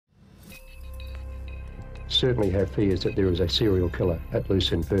certainly have fears that there is a serial killer at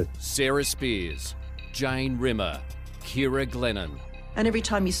loose in Perth. Sarah Spears, Jane Rimmer, Kira Glennon. And every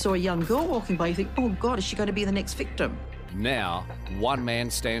time you saw a young girl walking by, you think, oh God, is she going to be the next victim? Now, one man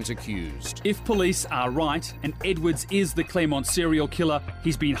stands accused. If police are right and Edwards is the Claremont serial killer,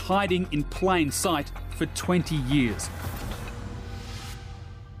 he's been hiding in plain sight for 20 years.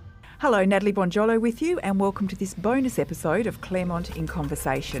 Hello, Natalie Bonjolo with you, and welcome to this bonus episode of Claremont in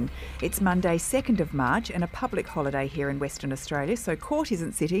Conversation. It's Monday, 2nd of March, and a public holiday here in Western Australia, so court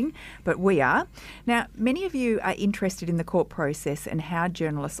isn't sitting, but we are. Now, many of you are interested in the court process and how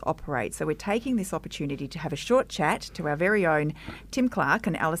journalists operate, so we're taking this opportunity to have a short chat to our very own Tim Clark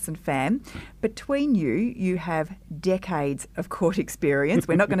and Alison Pham. Between you, you have decades of court experience.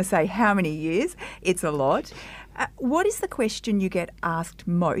 We're not going to say how many years, it's a lot. What is the question you get asked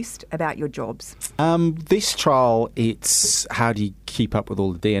most about your jobs? This trial, it's how do you keep up with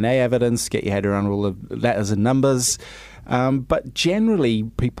all the DNA evidence, get your head around all the letters and numbers. But generally,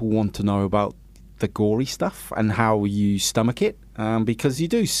 people want to know about the gory stuff and how you stomach it, because you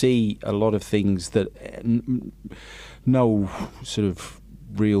do see a lot of things that no sort of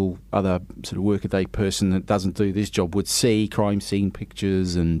real other sort of workaday person that doesn't do this job would see, crime scene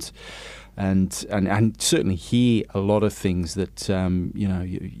pictures and certainly hear a lot of things that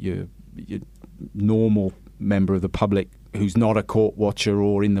your normal member of the public who's not a court watcher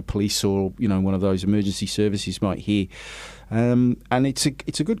or in the police or one of those emergency services might hear. And it's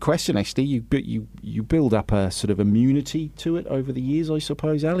a good question, actually. You build up a sort of immunity to it over the years, I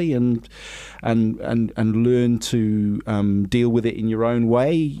suppose, Ali, and learn to deal with it in your own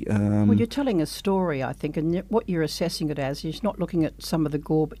way. Well, you're telling a story, I think, and what you're assessing it as is not looking at some of the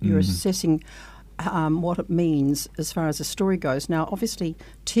gore, but you're assessing what it means as far as the story goes. Now, obviously,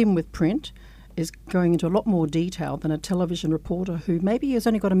 Tim with print is going into a lot more detail than a television reporter who maybe has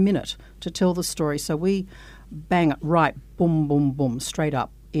only got a minute to tell the story. So we bang it right, boom, boom, boom, straight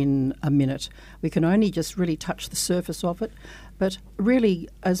up in a minute. We can only just really touch the surface of it. But really,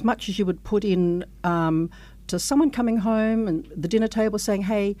 as much as you would put in to someone coming home and the dinner table saying,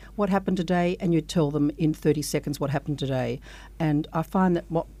 hey, what happened today? And you'd tell them in 30 seconds what happened today. And I find that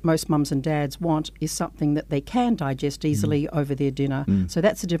what most mums and dads want is something that they can digest easily over their dinner. So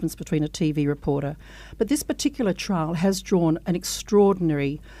that's the difference between a TV reporter. But this particular trial has drawn an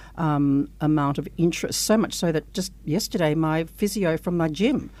extraordinary amount of interest, so much so that just yesterday my physio from my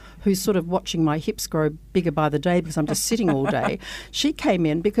gym, who's sort of watching my hips grow bigger by the day because I'm just sitting all day, she came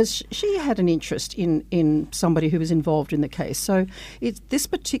in because she had an interest in somebody who was involved in the case. So this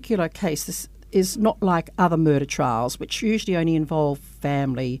particular case, this is not like other murder trials, which usually only involve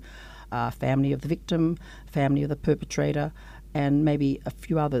family of the victim, family of the perpetrator, and maybe a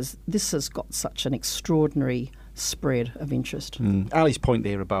few others. This has got such an extraordinary spread of interest. Ali's point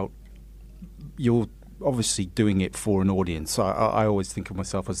there about you're obviously doing it for an audience. I always think of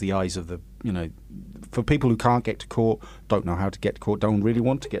myself as the eyes of the, for people who can't get to court, don't know how to get to court, don't really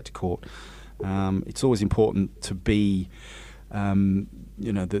want to get to court. It's always important to be, the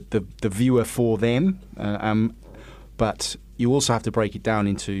viewer for them, but you also have to break it down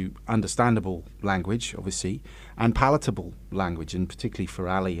into understandable language, obviously, and palatable language, and particularly for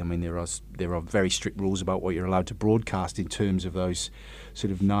Ali, I mean, there are very strict rules about what you're allowed to broadcast in terms of those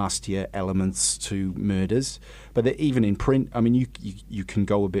sort of nastier elements to murders. But even in print, I mean, you can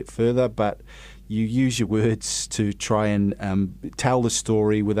go a bit further, but you use your words to try and tell the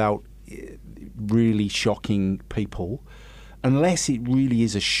story without really shocking people, unless it really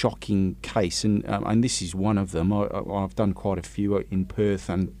is a shocking case. And this is one of them. I've done quite a few in Perth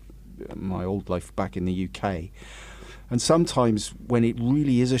and my old life back in the UK. And sometimes when it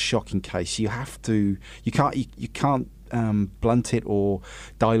really is a shocking case, you can't blunt it or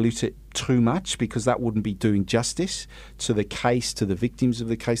dilute it too much, because that wouldn't be doing justice to the case, to the victims of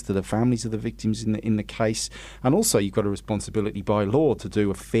the case, to the families of the victims in the case. And also you've got a responsibility by law to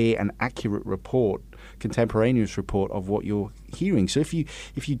do a fair and accurate report, contemporaneous report of what you're hearing. So if you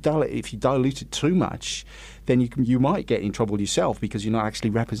dilute it too much, then you might get in trouble yourself, because you're not actually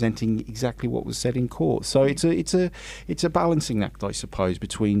representing exactly what was said in court. So it's a balancing act, I suppose,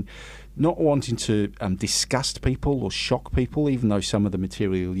 between not wanting to disgust people or shock people, even though some of the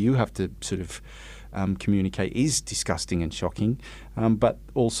material you have to sort of communicate is disgusting and shocking, but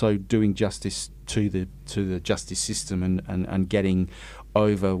also doing justice to the justice system and getting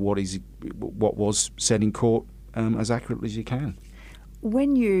over what was said in court as accurately as you can.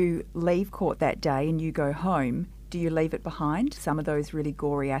 When you leave court that day and you go home, do you leave it behind, some of those really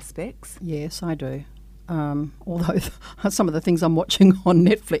gory aspects? Yes, I do. although some of the things I'm watching on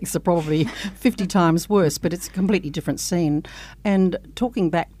Netflix are probably 50 times worse, but it's a completely different scene. And talking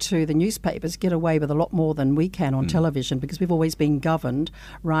back to the newspapers, get away with a lot more than we can on television, because we've always been governed,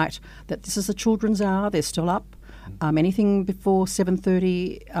 right, that this is a children's hour, they're still up, anything before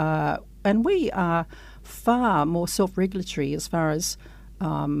 7:30, and we are far more self-regulatory as far as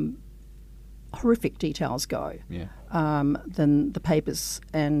horrific details go than the papers.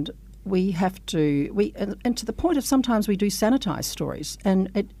 And we have to, and to the point of sometimes we do sanitise stories,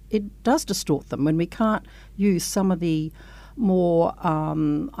 and it does distort them when we can't use some of the more,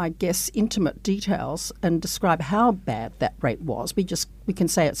 I guess, intimate details and describe how bad that rape was. We can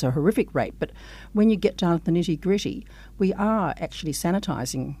say it's a horrific rape, but when you get down to the nitty-gritty, we are actually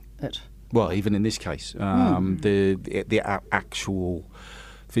sanitising it. Well, even in this case, the actual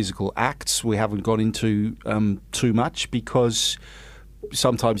physical acts we haven't got into too much, because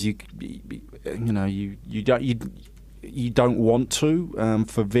sometimes you don't want to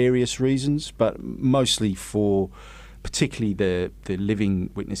for various reasons, but mostly for particularly the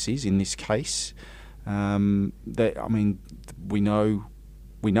living witnesses in this case. We know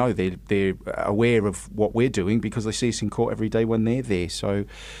they're aware of what we're doing because they see us in court every day when they're there. So,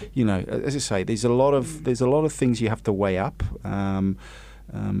 as I say, there's a lot of things you have to weigh up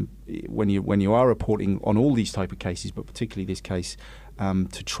when you are reporting on all these type of cases, but particularly this case,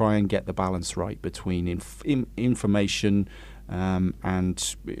 to try and get the balance right between information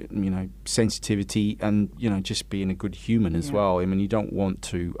and sensitivity, and just being a good human as well. I mean, you don't want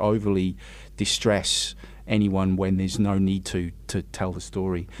to overly distress anyone when there's no need to tell the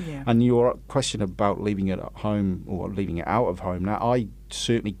story. Yeah. And your question about leaving it at home or leaving it out of home, now I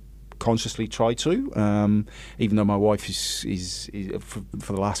certainly consciously try to, even though my wife is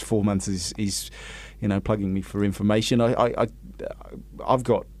for the last 4 months is plugging me for information. I've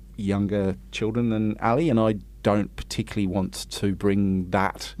got younger children than Ali, and I don't particularly want to bring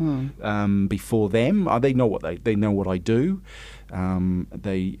that before them. They know what they know what I do.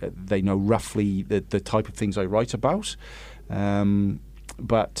 They know roughly the type of things I write about.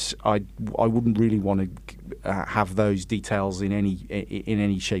 But I wouldn't really want to have those details in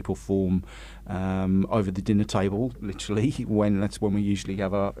any shape or form over the dinner table. Literally, that's when we usually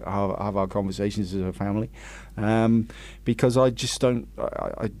have our conversations as a family, because I just don't.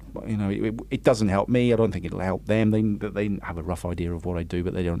 It doesn't help me. I don't think it'll help them. They have a rough idea of what I do,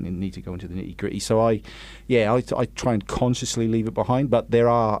 but they don't need to go into the nitty gritty. So I try and consciously leave it behind. But there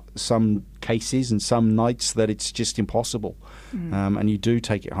are some cases and some nights that it's just impossible, and you do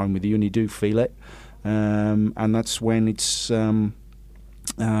take it home with you and you do feel it, and that's when it's important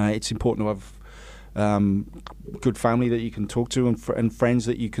to have good family that you can talk to, and friends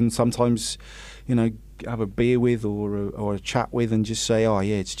that you can sometimes have a beer with or a chat with, and just say, oh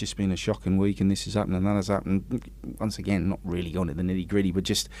yeah, it's just been a shocking week and this has happened and that has happened. Once again, not really going to the nitty gritty, but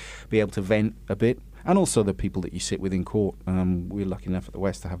just be able to vent a bit. And also the people that you sit with in court. We're lucky enough at the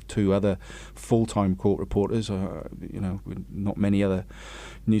West to have 2 other full-time court reporters. Not many other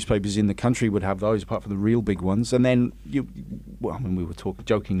newspapers in the country would have those, apart from the real big ones. And then, we were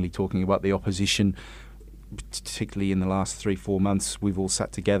jokingly talking about the opposition, particularly in the last 3-4 months. We've all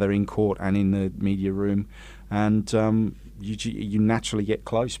sat together in court and in the media room, and you naturally get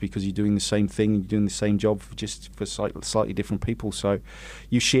close because you're doing the same thing, you're doing the same job just for slightly different people. So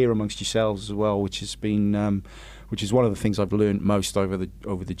you share amongst yourselves as well, which has been, which is one of the things I've learned most over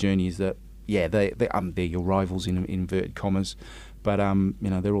the journey, is that they're your rivals in inverted commas, but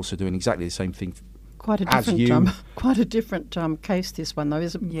they're also doing exactly the same thing. Quite a different case, this one, though,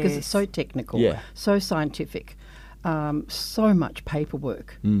 isn't it? Because it's so technical, so scientific. So much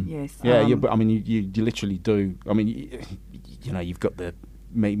paperwork. Yes. Yeah, you literally do. I mean, you've got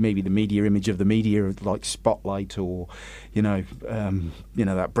maybe the media image of the media, like Spotlight, or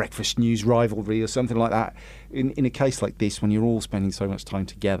that breakfast news rivalry or something like that. In a case like this, when you're all spending so much time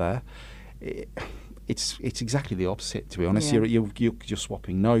together, it's exactly the opposite, to be honest. Yeah. You're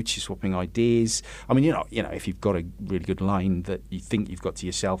swapping notes, you're swapping ideas. I mean, if you've got a really good line that you think you've got to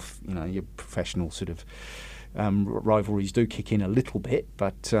yourself, your professional sort of rivalries do kick in a little bit,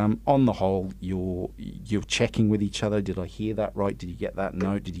 but on the whole, you're checking with each other. Did I hear that right? Did you get that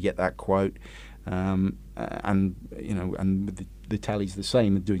note? Did you get that quote? And the tally's the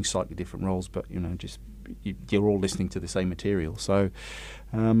same. They're doing slightly different roles, but you're all listening to the same material. So,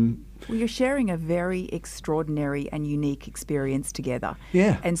 well, you're sharing a very extraordinary and unique experience together.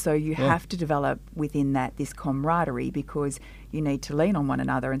 Yeah. And so you have to develop within that this camaraderie, because you need to lean on one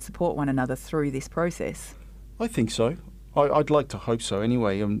another and support one another through this process. I think so. I'd like to hope so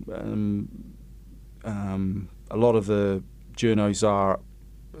anyway. A lot of the journos are,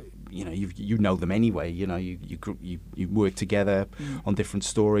 you know them anyway. You work together on different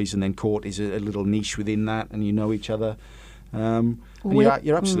stories, and then court is a little niche within that, and you know each other. And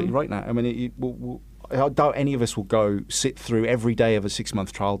you're absolutely right now. I mean, I doubt any of us will go sit through every day of a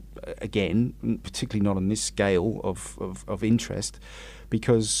 6-month trial again, particularly not on this scale of interest,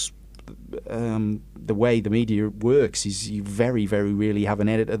 because the way the media works is you very, very rarely have an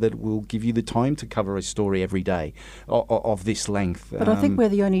editor that will give you the time to cover a story every day of this length. But I think we're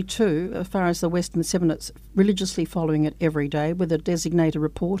the only two, as far as the Western Seven, that's religiously following it every day with a designated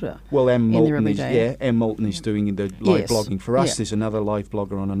reporter. Well, Em Moulton is doing the live blogging for us. Yeah. There's another live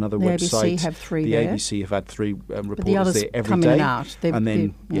blogger on another the website. ABC have 3 the there. ABC have had 3 reporters but the others there every come day. in and out. And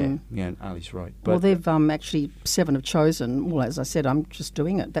then, Ali's right. But well, they've actually 7 have chosen. Well, as I said, I'm just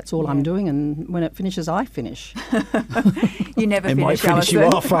doing it. That's all I'm doing, and when it finishes, I finish. You never it finish, might finish you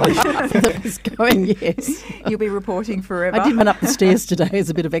Alison. off, Ali. That was going, yes. You'll be reporting forever. I did run up the stairs today as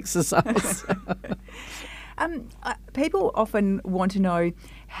a bit of exercise. People often want to know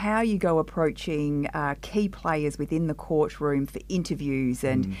how you go approaching key players within the courtroom for interviews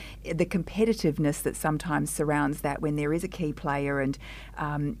and the competitiveness that sometimes surrounds that when there is a key player, and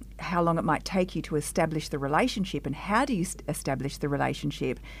how long it might take you to establish the relationship, and how do you establish the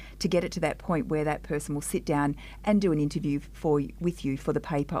relationship to get it to that point where that person will sit down and do an interview with you for the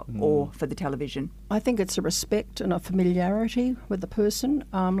paper or for the television? I think it's a respect and a familiarity with the person.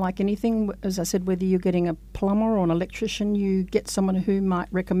 Like anything, as I said, whether you're getting a plumber or an electrician, you get someone who might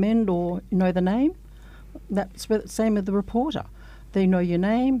recommend or know the name. That's the same with the reporter. They know your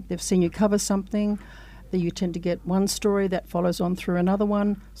name, they've seen you cover something, that you tend to get one story that follows on through another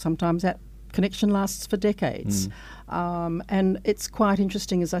one. Sometimes that connection lasts for decades. And it's quite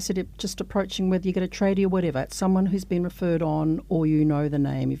interesting, as I said, just approaching whether you get a tradie or whatever. It's someone who's been referred on, or you know the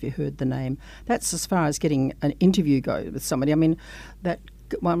name if you heard the name. That's as far as getting an interview go with somebody. I mean,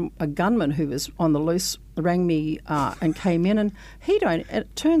 a gunman who was on the loose rang me and came in, and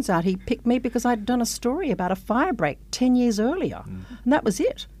it turns out he picked me because I'd done a story about a fire break 10 years earlier, and that was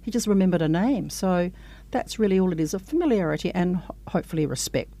it. He just remembered a name. So that's really all it is, a familiarity and hopefully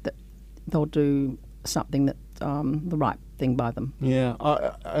respect that they'll do something that the right thing by them. Yeah,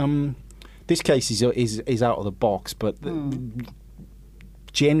 this case is out of the box, but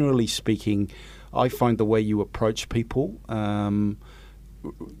generally speaking, I find the way you approach people,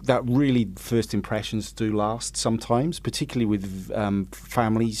 that really first impressions do last sometimes, particularly with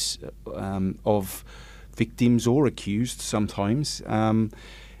families of victims or accused sometimes.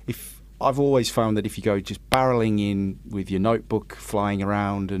 If I've always found that if you go just barreling in with your notebook flying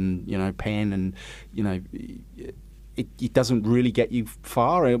around and pen and it doesn't really get you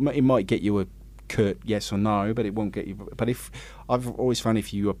far. It might get you a curt yes or no, but it won't get you. But I've always found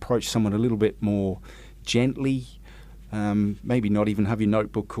if you approach someone a little bit more gently, maybe not even have your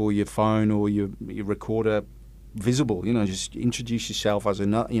notebook or your phone or your recorder visible. Just introduce yourself as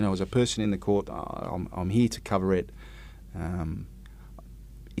as a person in the court. I'm here to cover it.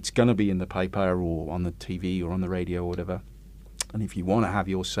 It's going to be in the paper or on the TV or on the radio or whatever. And if you want to have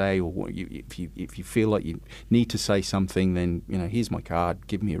your say, or if you feel like you need to say something, then here's my card.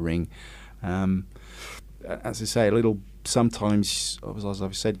 Give me a ring. As I say, sometimes, as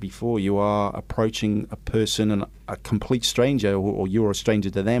I've said before, you are approaching a person, and a complete stranger, or you're a stranger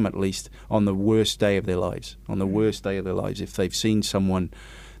to them at least, on the worst day of their lives. On the worst day of their lives, if they've seen someone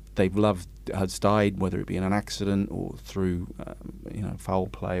they've loved has died, whether it be in an accident or through foul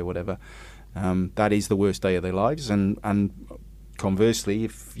play or whatever, that is the worst day of their lives. And conversely,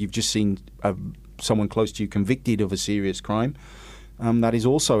 if you've just seen someone close to you convicted of a serious crime, that is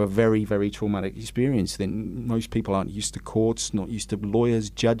also a very, very traumatic experience. Then most people aren't used to courts, not used to lawyers,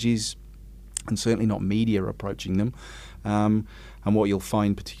 judges, and certainly not media approaching them. And what you'll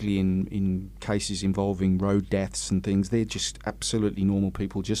find, particularly in cases involving road deaths and things, they're just absolutely normal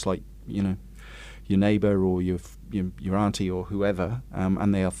people, just like your neighbour or your auntie or whoever,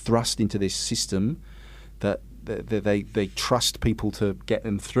 and they are thrust into this system that they trust people to get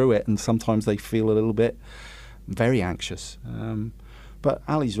them through it, and sometimes they feel a little bit very anxious. But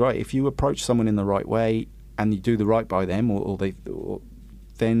Ali's right. If you approach someone in the right way and you do the right by them,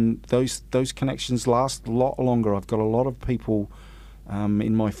 then those connections last a lot longer. I've got a lot of people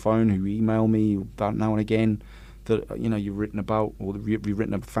in my phone who email me about now and again that you've written about, or you've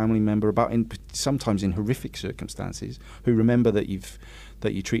written a family member about, sometimes in horrific circumstances, who remember that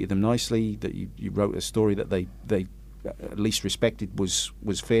you treated them nicely, that you wrote a story that they at least respected was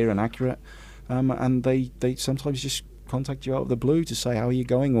fair and accurate, and they sometimes just contact you out of the blue to say, how are you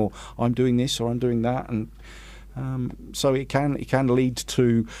going, or I'm doing this or I'm doing that, and so it can lead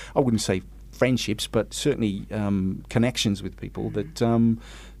to, I wouldn't say friendships, but certainly connections with people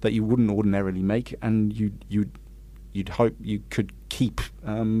that you wouldn't ordinarily make, and you'd hope you could keep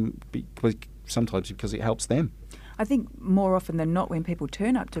because it helps them. I think more often than not, when people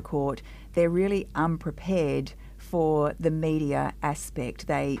turn up to court, they're really unprepared for the media aspect.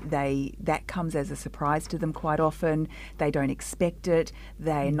 That comes as a surprise to them quite often. They don't expect it.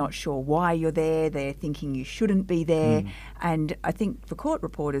 They're not sure why you're there. They're thinking you shouldn't be there. And I think for court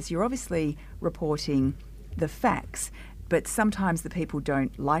reporters, you're obviously reporting the facts, but sometimes the people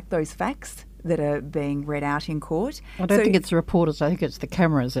don't like those facts that are being read out in court. I don't think it's the reporters, I think it's the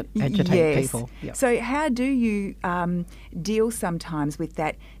cameras that agitate people. Yep. So how do you deal sometimes with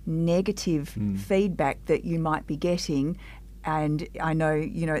that negative feedback that you might be getting? And I know,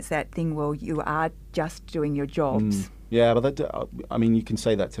 it's that thing, well, you are just doing your jobs. Yeah, but you can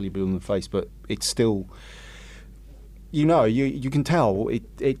say that till you're blue in the face, but it's still... you can tell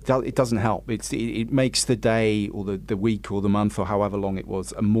it doesn't help. It makes the day or the week or the month or however long it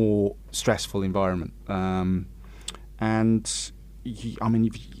was a more stressful environment.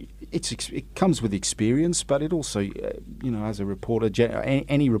 It comes with experience, but it also, as a reporter,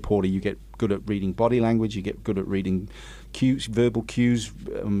 any reporter, you get good at reading body language, you get good at reading cues, verbal cues,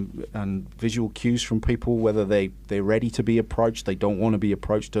 and visual cues from people, whether they're ready to be approached, they don't want to be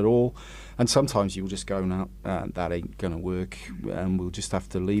approached at all. And sometimes you'll just go, no, that ain't going to work, and we'll just have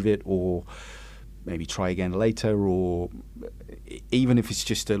to leave it, or maybe try again later, or even if it's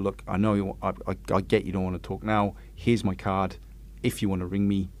just a, look, I know I get you don't want to talk now, here's my card, if you want to ring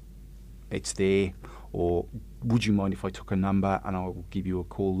me, it's there, or would you mind if I took a number and I'll give you a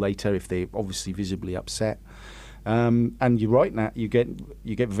call later if they're obviously visibly upset. And you're right, Nat, you get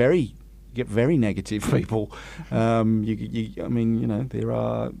very negative people.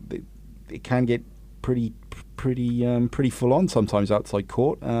 It can get pretty full on sometimes outside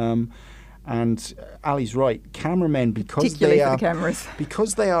court. And Ali's right, cameramen, because they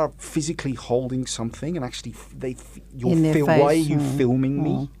are physically holding something, and actually you'll feel, why are you filming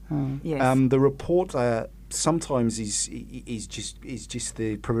me? Yes. The reporter sometimes is just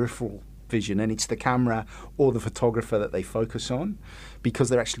the peripheral vision, and it's the camera or the photographer that they focus on, because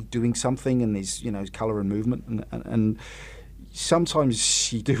they're actually doing something, and there's colour and movement, and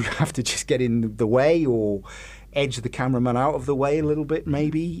sometimes you do have to just get in the way or edge the cameraman out of the way a little bit,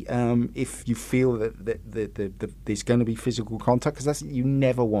 maybe, if you feel that there's going to be physical contact, because you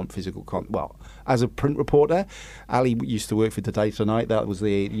never want physical contact. Well, as a print reporter, Ali used to work for Today Tonight. That was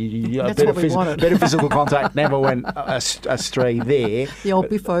a bit of physical contact never went astray there. The old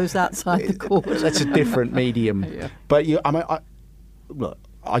biffos outside the court. That's a different medium. Yeah. But look,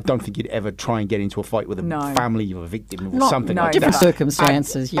 I don't think you'd ever try and get into a fight with a family of a victim or something like different that.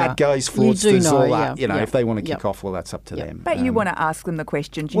 Circumstances, bad guys, fraudsters, all that. Yeah. If they want to kick off, well, that's up to them. But you want to ask them the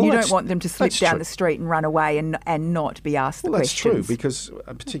questions. You don't want them to slip down the street and run away and not be asked the questions. Well, that's true, because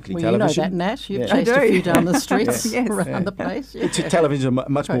particularly You television... know that, Nat. You've chased a few down the streets around the place. Yeah. Television is a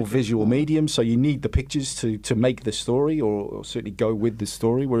much more visual medium, so you need the pictures to make the story, or certainly go with the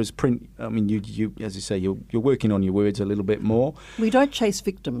story, whereas print, you as you say, you're working on your words a little bit more. We don't chase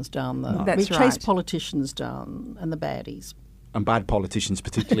victims down the... That's we chase politicians down and the baddies. And bad politicians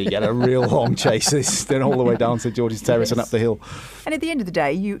particularly get a real long chase, then all the way down St George's Terrace and up the hill. And at the end of the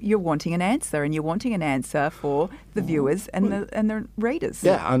day, you're wanting an answer, and you're wanting an answer for the viewers and the readers.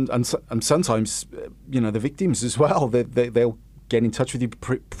 Yeah, and sometimes, the victims as well, they'll get in touch with you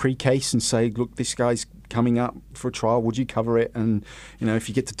pre-case and say, look, this guy's coming up for a trial, would you cover it? And, if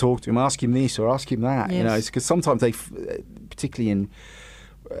you get to talk to him, ask him this or ask him that. Yes. It's because sometimes they, particularly in...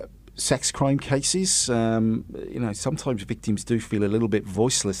 sex crime cases, sometimes victims do feel a little bit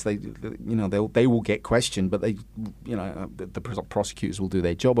voiceless. They will get questioned, but the prosecutors will do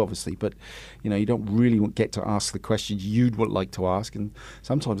their job, obviously. But you don't really get to ask the questions you'd like to ask. And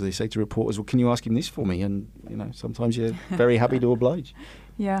sometimes they say to reporters, "Well, can you ask him this for me?" And sometimes you're very happy to oblige.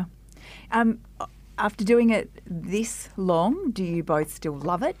 Yeah. After doing it this long, do you both still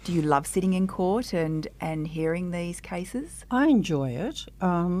love it? Do you love sitting in court and hearing these cases? I enjoy it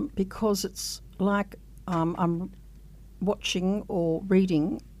because it's like I'm watching or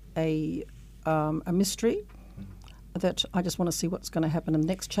reading a mystery that I just want to see what's going to happen in the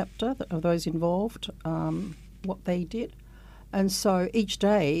next chapter of those involved, what they did. And so each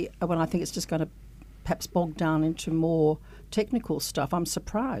day, when I think it's just going to perhaps bog down into more technical stuff, I'm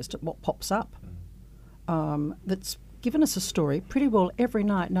surprised at what pops up. That's given us a story pretty well every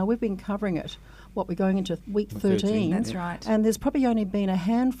night. Now, we've been covering it, we're going into week 13. That's right. And there's probably only been a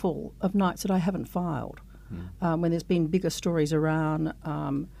handful of nights that I haven't filed when there's been bigger stories around.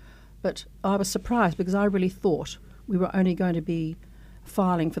 But I was surprised because I really thought we were only going to be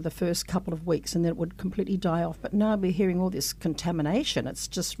filing for the first couple of weeks and then it would completely die off. But now we're hearing all this contamination. It's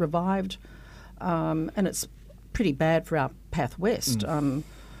just revived, and it's pretty bad for our Path West,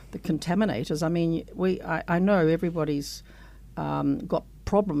 the contaminators. I mean, I know everybody's got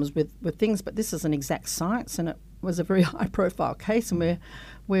problems with things, but this is an exact science, and it was a very high-profile case, and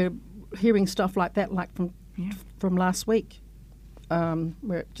we're hearing stuff like that, like from last week,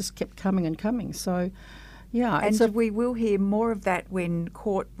 where it just kept coming and coming. So, yeah. And we will hear more of that when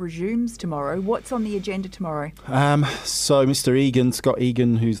court resumes tomorrow. What's on the agenda tomorrow? So Mr. Egan, Scott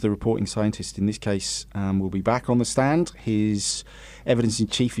Egan, who's the reporting scientist in this case, will be back on the stand. His evidence in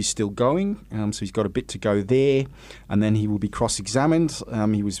chief is still going, so he's got a bit to go there, and then he will be cross-examined.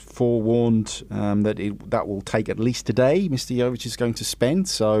 He was forewarned that will take at least a day. Mr. Jovich is going to spend.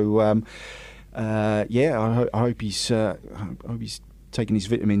 So, I hope he's taking his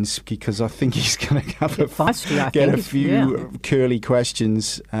vitamins, because I think he's going to have a few curly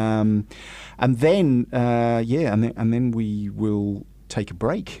questions, and then we will take a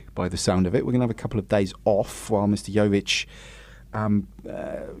break. By the sound of it, we're going to have a couple of days off while Mr. Jovich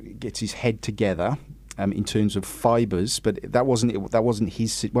gets his head together in terms of fibres. But that wasn't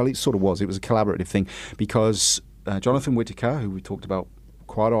his. Well, it sort of was. It was a collaborative thing, because Jonathan Whittaker, who we talked about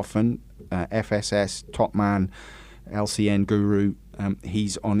quite often, FSS top man, LCN guru.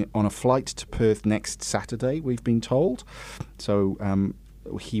 He's on a flight to Perth next Saturday, we've been told. So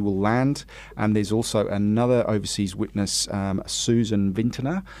he will land. And there's also another overseas witness, Susan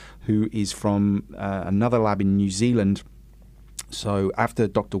Vintner, who is from another lab in New Zealand. So after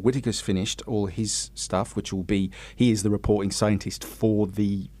Dr. Whittaker's finished all his stuff, which will be, he is the reporting scientist for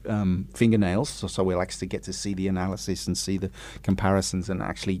the fingernails, so we'll actually get to see the analysis and see the comparisons and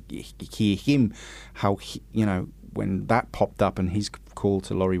actually hear him, how he, when that popped up, and his call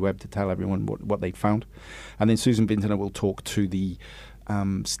to Laurie Webb to tell everyone what they'd found. And then Susan Vintner will talk to the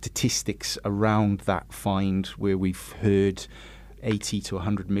statistics around that find, where we've heard 80 to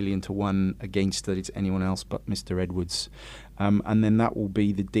 100 million to 1 against that it's anyone else but Mr. Edwards. And then that will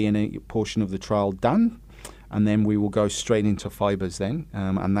be the DNA portion of the trial done. And then we will go straight into fibres then.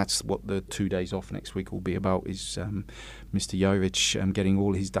 And that's what the 2 days off next week will be about, is Mr. Jovich getting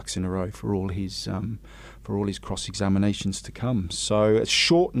all his ducks in a row for all his cross-examinations to come. So a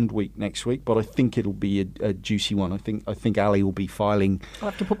shortened week next week, but I think it'll be a juicy one. I think Ali will be filing.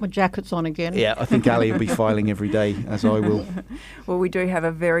 I'll have to put my jackets on again. Yeah, I think Ali will be filing every day, as I will. Well, we do have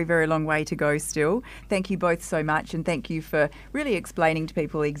a very, very long way to go still. Thank you both so much, and thank you for really explaining to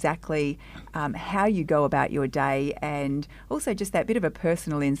people exactly how you go about your day, and also just that bit of a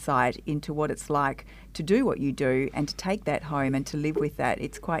personal insight into what it's like to do what you do and to take that home and to live with that.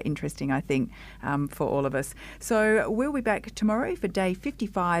 It's quite interesting, I think, for all of us. So we'll be back tomorrow for day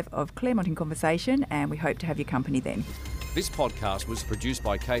 55 of Claremont in Conversation, and we hope to have your company then. This podcast was produced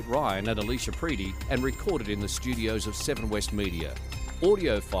by Kate Ryan and Alicia Preedy and recorded in the studios of 7 West Media.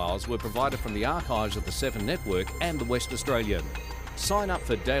 Audio files were provided from the archives of the 7 Network and the West Australian. Sign up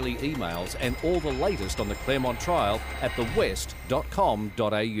for daily emails and all the latest on the Claremont trial at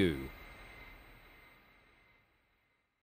thewest.com.au.